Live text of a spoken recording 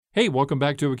Hey, welcome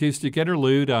back to Acoustic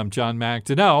Interlude. I'm John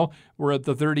McDonnell. We're at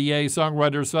the 30A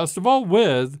Songwriters Festival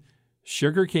with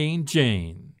Sugarcane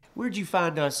Jane. Where'd you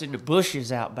find us in the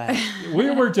bushes out back? We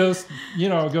were just,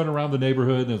 going around the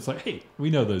neighborhood, and it's like, hey, we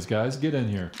know those guys. Get in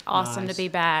here. Awesome Nice. to be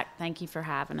back. Thank you for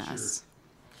having us.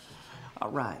 All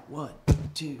right, 1,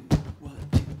 2, 1,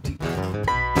 2,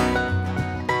 2.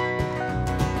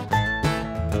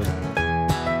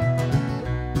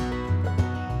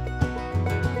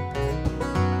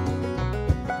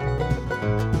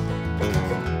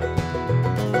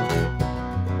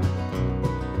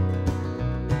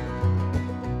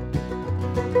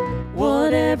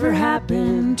 Whatever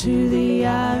happened to the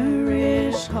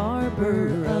Irish harbor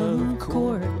of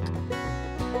Cork?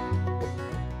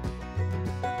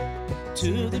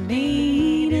 To the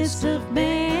neatest of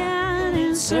man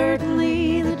and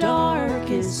certainly the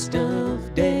darkest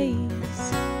of days.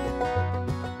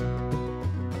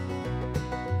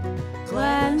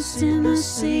 Glass in the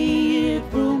sea,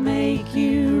 it will make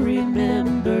you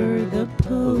remember the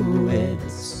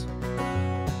poets.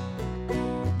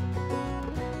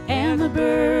 And the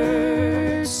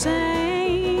birds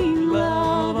sang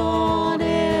love on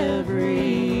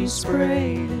every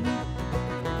spray.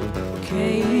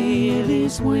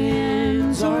 Kaylee's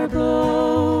winds are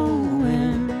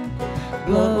blowing,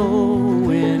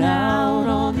 blowing out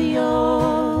on the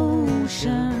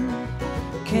ocean.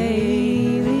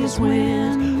 Kaylee's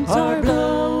winds are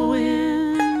blowing.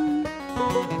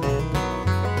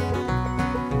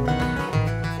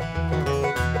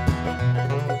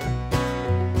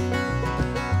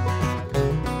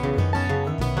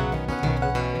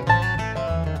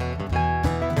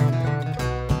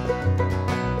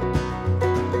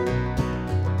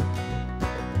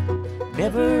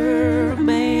 Never a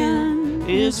man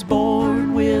is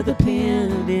born with a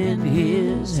pen in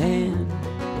his hand.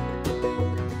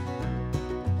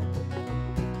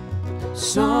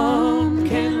 Some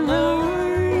can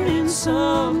learn and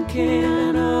some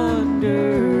can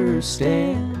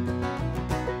understand.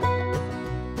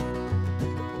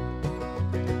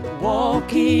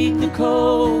 Walking the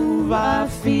cove, I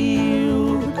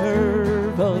feel the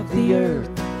curve of the earth.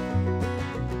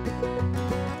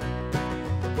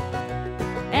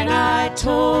 And I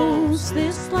toast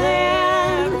this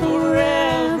land for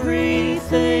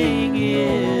everything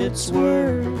it's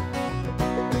worth.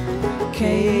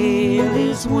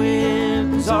 Kaylee's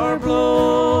winds are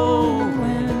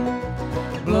blowing,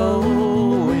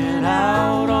 blowing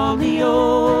out on the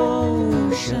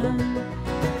ocean.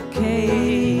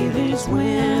 Kaylee's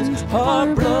winds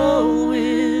are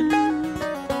blowing.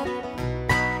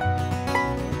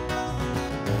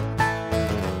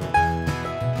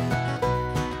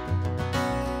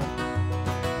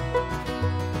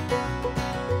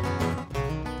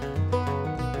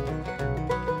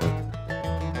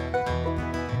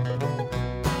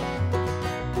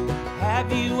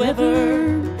 Have you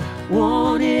ever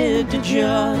wanted to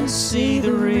just see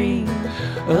the ring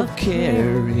of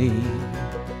Kerry?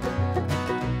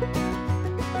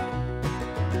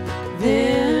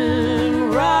 Then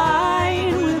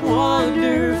write with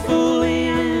wonderful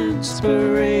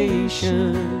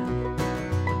inspiration.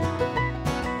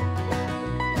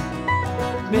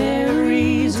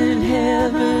 Mary's in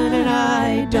heaven and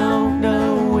I don't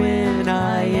know when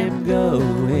I am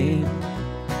going.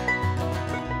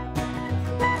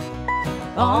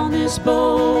 On this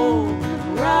boat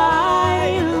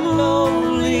ride of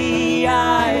lonely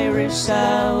Irish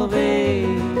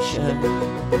salvation.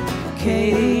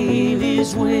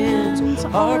 Kaylee's winds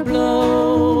are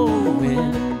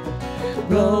blowing,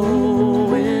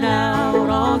 blowing out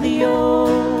on the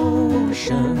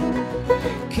ocean.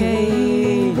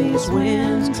 Kaylee's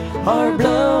winds are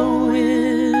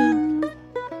blowing.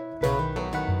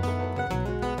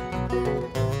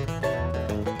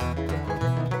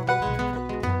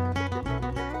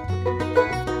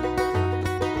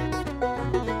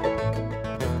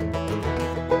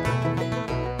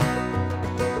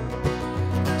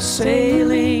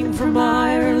 Sailing from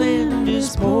Ireland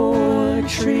is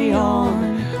poetry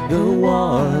on the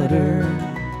water.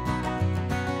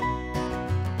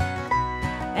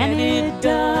 And it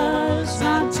does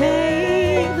not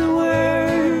take the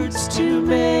words to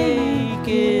make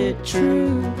it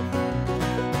true.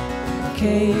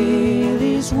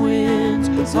 Kaylee's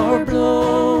winds are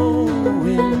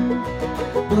blowing,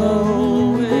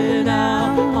 blowing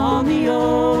out on the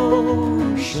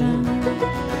ocean.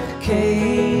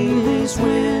 Kaylee's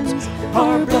winds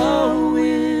are blowing.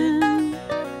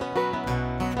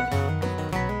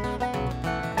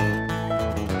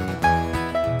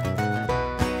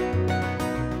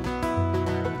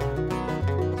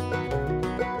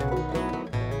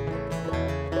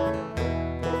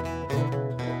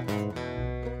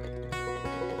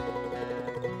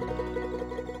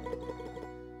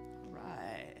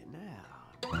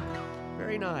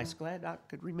 nice. Glad I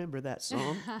could remember that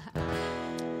song.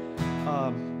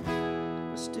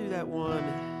 Let's do that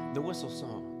one, the whistle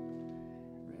song.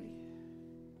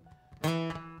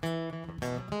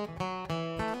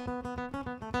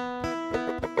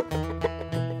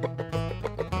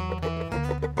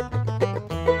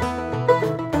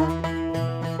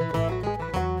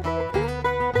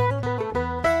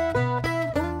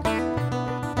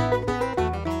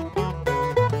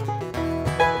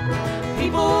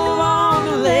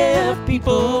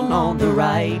 People on the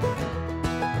right,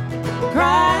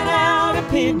 crying out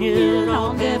opinion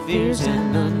on deaf ears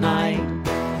in the night.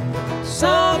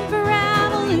 Some for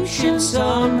revolution,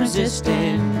 some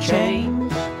resisting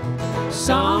change,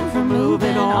 some for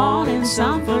moving on and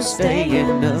some for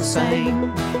staying the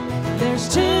same. There's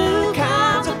two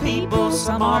kinds of people,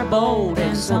 some are bold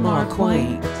and some are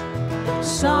quaint.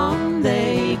 Some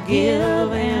they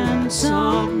give and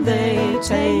some they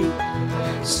take.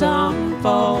 Some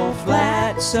fall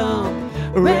flat, some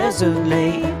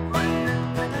resonate.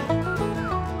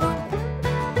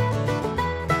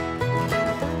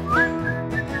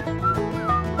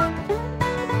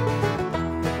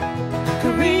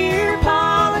 Career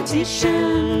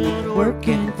politician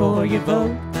working for your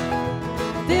vote,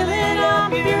 filling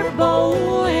up your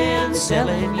bowl and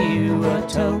selling you a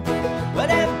tote.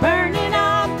 But if burning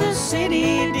up the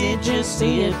city, did you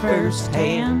see it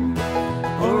firsthand?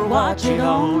 Or watch it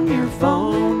on your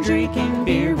phone, drinking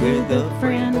beer with a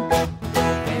friend?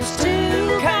 There's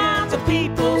two kinds of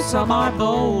people, some are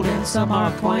bold and some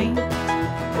are quaint.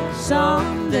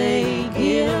 Some they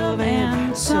give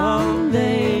and some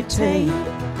they take.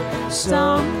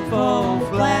 Some fall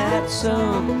flat,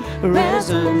 some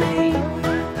resonate.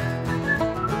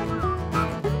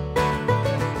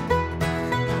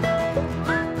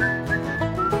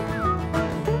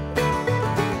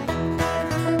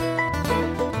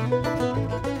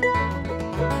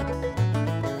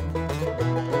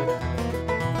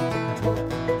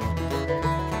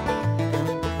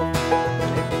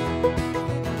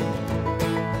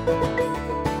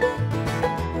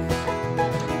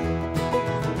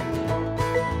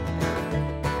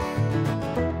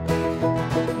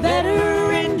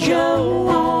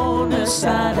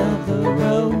 Side of the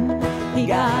road, he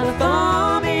got a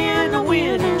thumb in the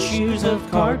wind and shoes of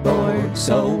cardboard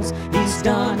soles. He's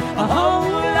done a whole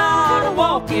lot of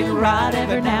walking right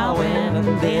every now and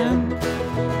then.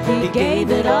 He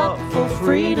gave it up for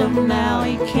freedom, now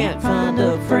he can't find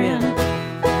a friend.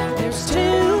 There's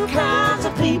two kinds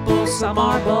of people, some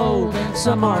are bold and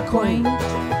some are quaint.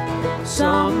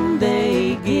 Some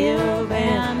they give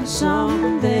and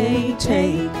some they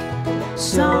take.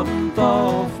 Some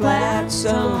fall flat,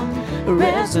 some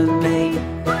resonate.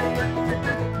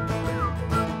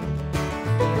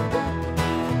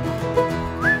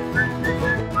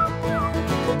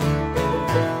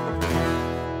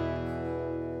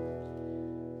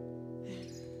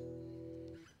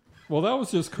 Well, that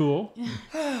was just cool.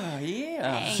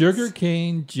 Yeah.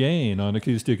 Sugarcane Jane on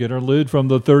acoustic interlude from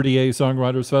the 30A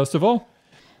Songwriters Festival.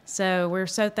 So we're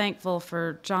so thankful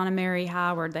for John and Mary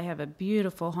Howard. They have a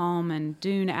beautiful home in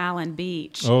Dune Allen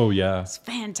Beach. Oh, yeah. It's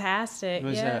fantastic. It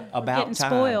was, yeah, About we're getting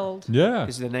Time. spoiled. Yeah.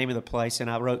 Is the name of the place,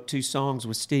 and I wrote 2 songs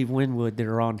with Steve Winwood that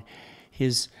are on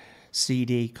his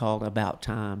CD called About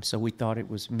Time. So we thought it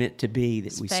was meant to be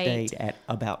that we fate. stayed at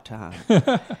About Time.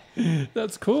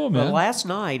 That's cool, man. Well, last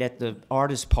night at the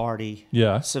artist party,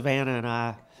 Yeah. Savannah and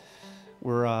I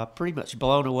were pretty much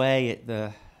blown away at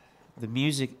the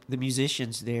music. The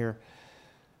musicians there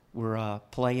were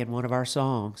playing one of our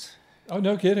songs. Oh,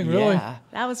 no kidding, really? Yeah,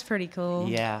 That was pretty cool.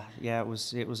 yeah. It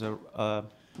was a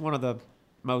one of the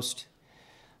most.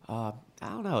 I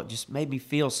don't know. It just made me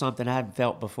feel something I hadn't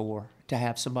felt before to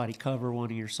have somebody cover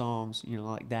one of your songs,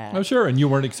 like that. Oh, sure. And you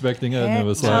weren't expecting it, and it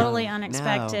was Heck like, Totally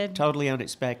unexpected. No, totally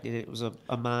unexpected. It was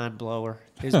a mind blower.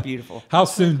 It was beautiful. how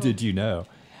soon did you know?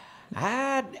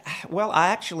 I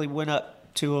actually went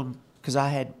up to him because I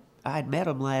had met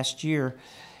him last year,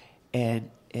 and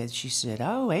she said,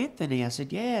 "Oh, Anthony." I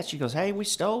said, "Yeah." She goes, "Hey, we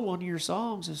stole one of your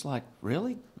songs." It's like,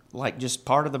 really? Like just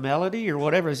part of the melody or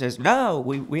whatever? It says, "No,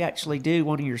 we actually do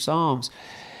one of your songs,"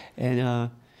 and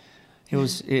it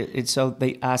was. So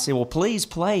I said, "Well, please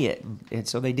play it," and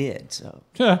so they did. So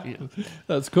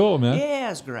That's cool, man.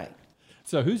 yeah, it's great.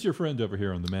 So who's your friend over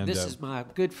here on the Mando? This is my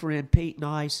good friend Pete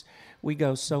Nice. We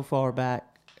go so far back.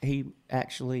 He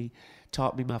actually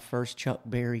taught me my first Chuck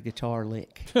Berry guitar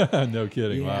lick. No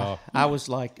kidding. Yeah. Wow. I was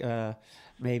like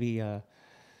maybe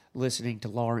listening to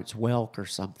Lawrence Welk or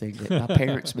something that my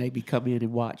parents maybe come in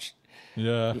and watch.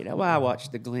 Yeah. I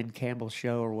watched the Glenn Campbell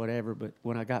show or whatever, but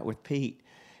when I got with Pete,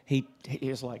 he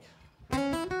was like,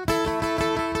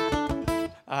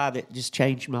 that just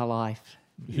changed my life.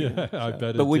 Yeah, I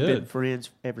bet it But we've did. been friends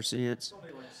ever since.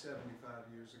 Only like 75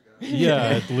 years ago.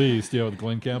 Yeah, at least, the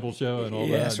Glenn Campbell show and all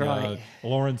Yeah, that. that's right.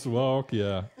 Lawrence Welk,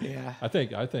 yeah. Yeah. I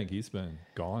think he's been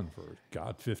gone for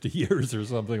 50 years or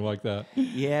something like that.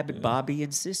 Yeah, but Bobby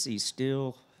and Sissy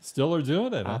still, Still are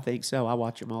doing it, I huh? think so. I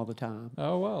watch them all the time.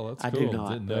 Oh, well, that's I cool. do not.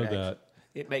 Didn't know but that.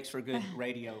 It makes for good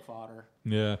radio fodder.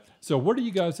 Yeah. So what are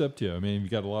you guys up to? I mean, you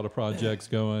got a lot of projects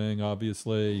going,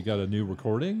 obviously. You got a new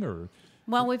recording or?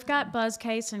 Well, we've got Buzz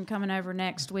Kaysen coming over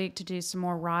next week to do some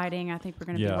more writing. I think we're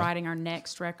going to Yeah. be writing our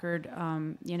next record.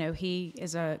 He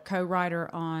is a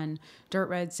co-writer on Dirt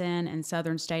Road Zen and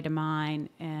Southern State of Mind,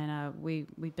 and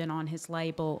we've been on his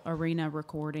label Arena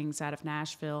Recordings out of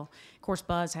Nashville. Of course,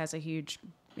 Buzz has a huge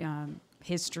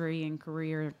history and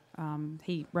career.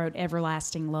 He wrote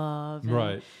Everlasting Love. And,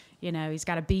 Right. He's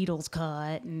got a Beatles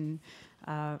cut and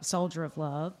Soldier of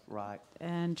Love. Right.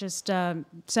 And just so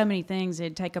many things.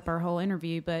 It'd take up our whole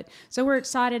interview. But so we're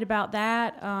excited about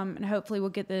that. And hopefully we'll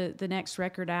get the next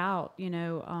record out,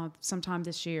 sometime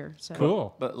this year. So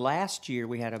Cool. But last year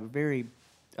we had a very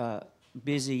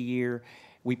busy year.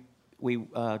 We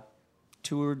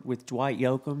toured with Dwight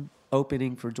Yoakam,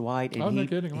 opening for Dwight, and Oh, no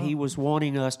kidding. Wow. he was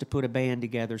wanting us to put a band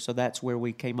together. So that's where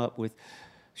we came up with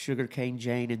Sugarcane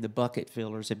Jane and the Bucket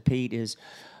Fillers. And Pete is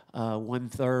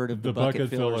 1/3 of The Bucket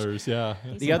Fillers, yeah.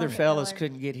 The other Bucket fellas Filler.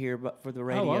 couldn't get here, but for the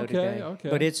radio okay, today. okay.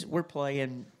 But we're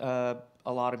playing a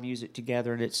lot of music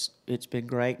together, and it's been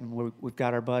great. And we've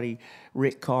got our buddy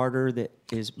Rick Carter that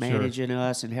is managing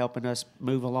us and helping us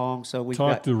move along. So we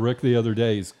Talked to Rick the other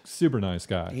day. He's a super nice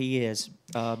guy. He is.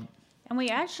 And we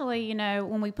actually,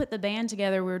 when we put the band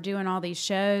together, we were doing all these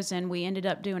shows, and we ended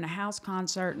up doing a house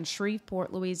concert in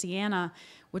Shreveport, Louisiana,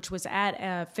 which was at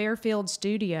a Fairfield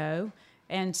studio.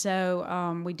 And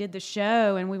so we did the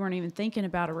show, and we weren't even thinking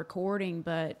about a recording,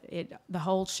 but the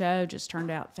whole show just turned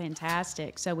out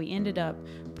fantastic. So we ended up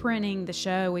printing the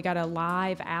show. We got a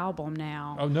live album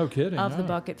now. Oh, no kidding. Of the Oh.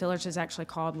 Bucket Fillers. Is actually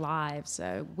called Live.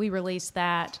 So we released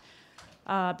that.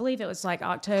 I believe it was like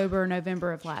October,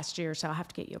 November of last year, so I'll have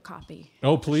to get you a copy.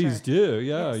 Oh, please Sure. do.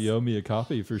 Yeah, Yes. you owe me a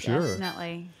copy for sure.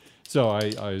 Definitely. So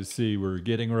I see we're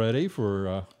getting ready for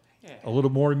a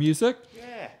little more music.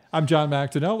 Yeah. I'm John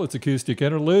McDonnell. It's Acoustic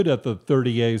Interlude at the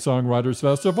 30A Songwriters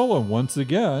Festival. And once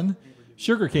again,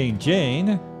 Sugarcane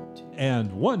Jane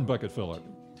and One Bucket Filler.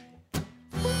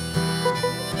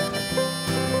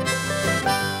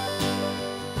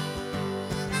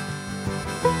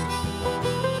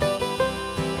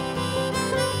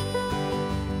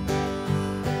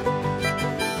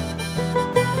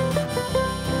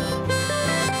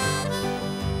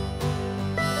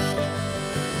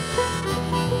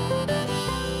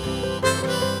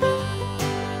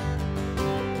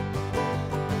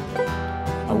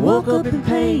 I woke up in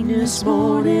pain this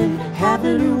morning,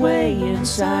 having her way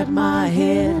inside my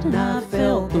head, and I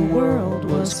felt the world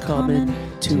was coming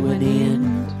to an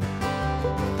end.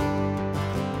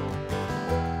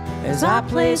 As I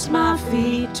placed my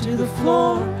feet to the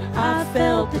floor, I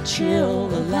felt the chill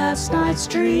of last night's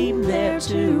dream there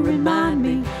to remind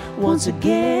me once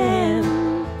again,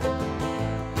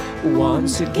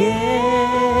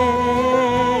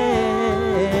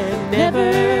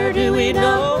 never do we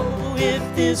know if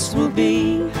this will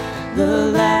be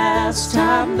the last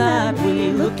time that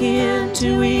we look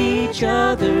into each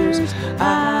other's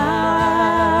eyes.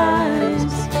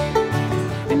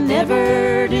 And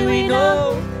never do we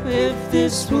know if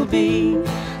this will be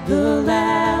the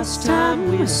last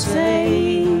time we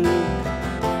say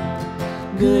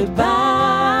goodbye.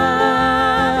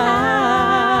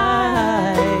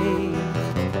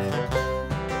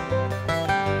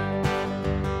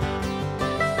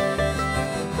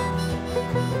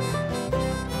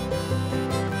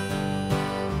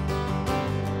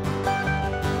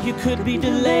 You could be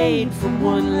delayed from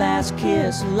one last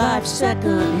kiss, life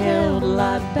second held,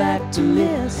 life back to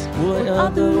miss what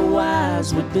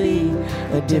otherwise would be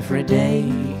a different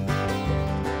day.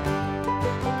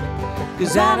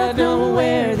 'Cause I don't know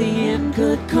where the end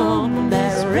could come,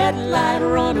 that red light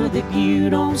runner that you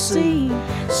don't see.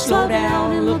 Slow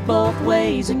down and look both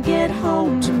ways and get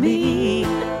home to me.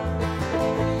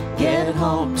 Get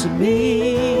home to me.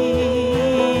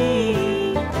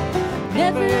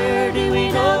 Never do we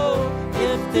know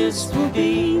if this will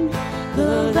be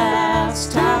the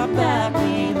last time that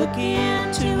we look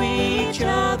into each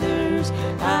other's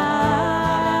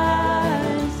eyes.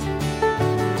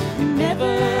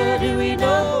 Never do we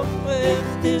know if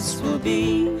this will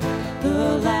be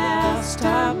the last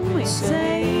time we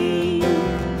say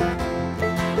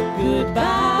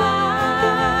goodbye.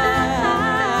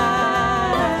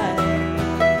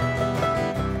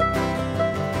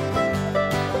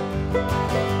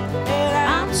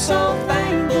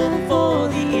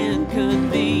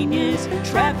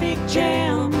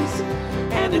 jams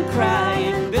and a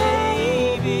crying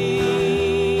baby.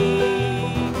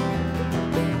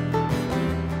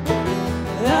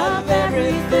 The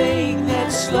very thing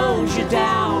that slows you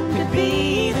down could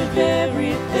be the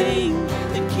very thing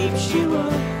that keeps you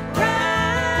around.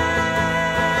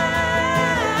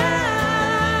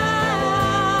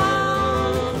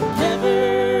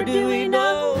 Never do we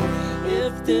know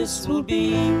if this will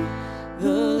be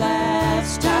the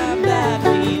last time that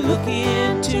we look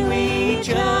into each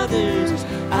other's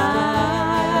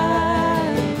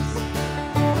eyes.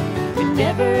 And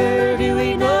never do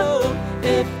we know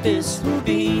if this will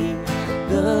be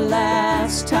the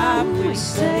last time we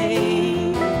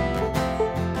say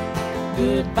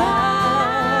goodbye.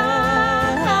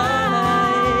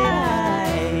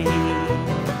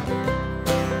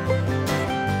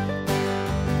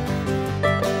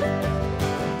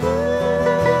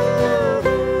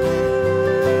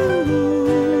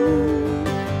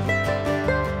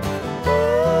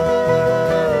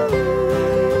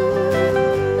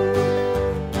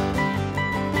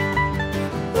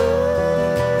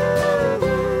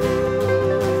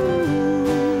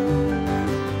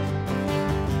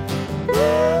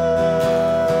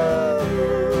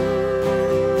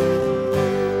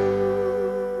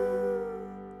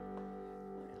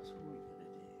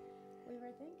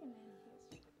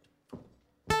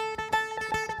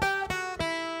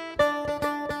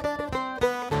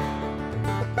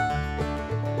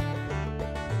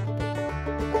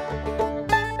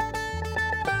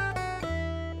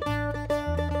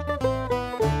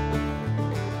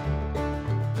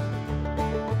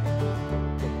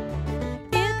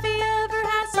 If he ever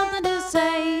has something to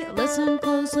say, listen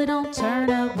closely, don't turn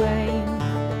away.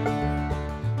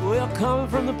 Well, coming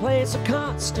from the place of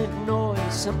constant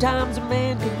noise, sometimes a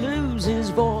man can lose his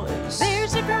voice.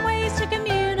 There's different ways to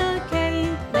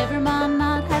communicate. Never mind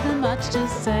not having much to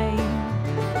say.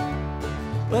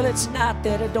 Well, it's not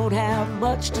that I don't have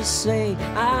much to say,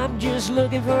 I'm just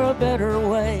looking for a better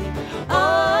way.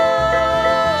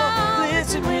 Oh,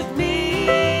 listen with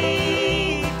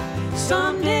me.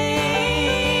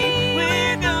 Someday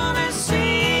we're gonna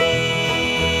see.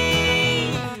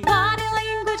 Body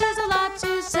language has a lot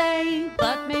to say,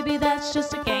 but maybe that's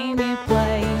just a game you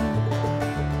play.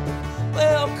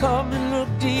 Well, come and look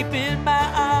deep in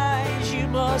my eyes. You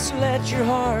must let your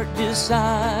heart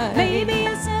decide. Maybe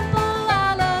a simple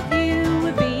I love you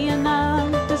would be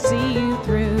enough to see you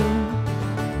through.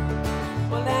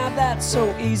 Well, now that's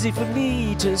so easy for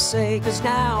me to say, 'cause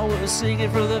now we're singing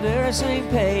from the very same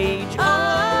page.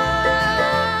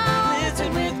 Oh,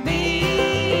 listen with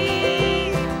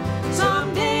me.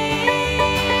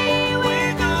 Someday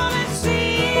we're gonna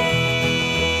see.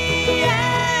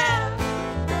 Yeah.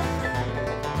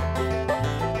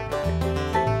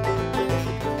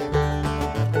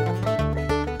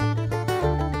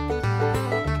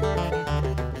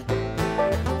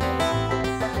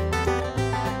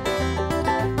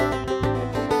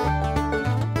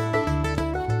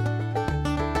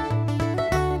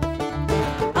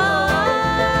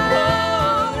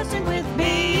 Oh, listen with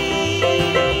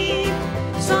me.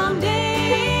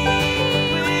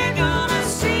 Someday we're gonna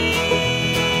see.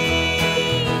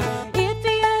 If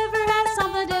he ever has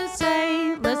something to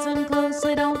say, listen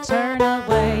closely, don't turn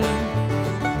away.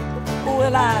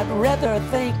 Well, I'd rather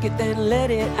think it than let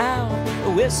it out. A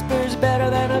whisper's better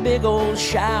than a big old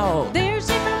shout. There's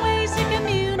different ways to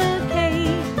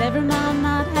communicate. Never mind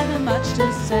not having much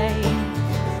to say.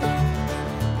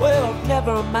 Well,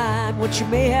 never mind what you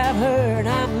may have heard.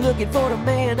 I'm looking for the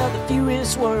man of the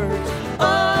fewest words.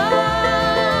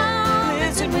 Oh,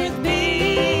 listen with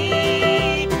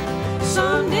me.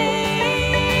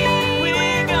 Someday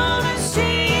we're gonna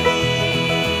see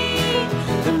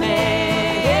the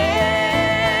man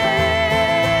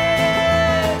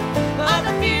of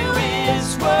the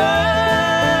fewest words.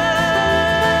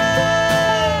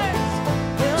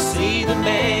 We'll see the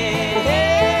man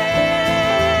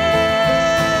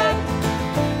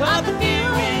of the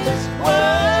fewest words.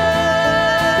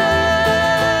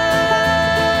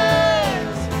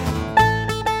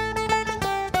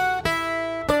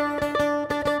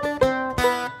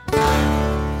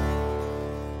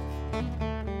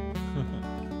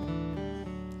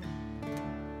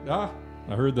 Ah,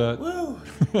 I heard that.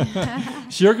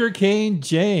 Sugarcane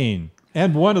Jane.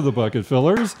 And one of the bucket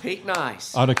fillers. Pete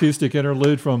Nice. An acoustic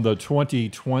interlude from the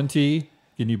 2020,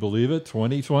 can you believe it?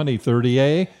 2020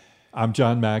 30A. I'm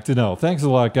John McDonnell. Thanks a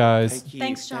lot, guys. Thank you.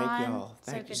 Thanks, Thank John. y'all.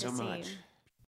 So Thank good you so to see much. you.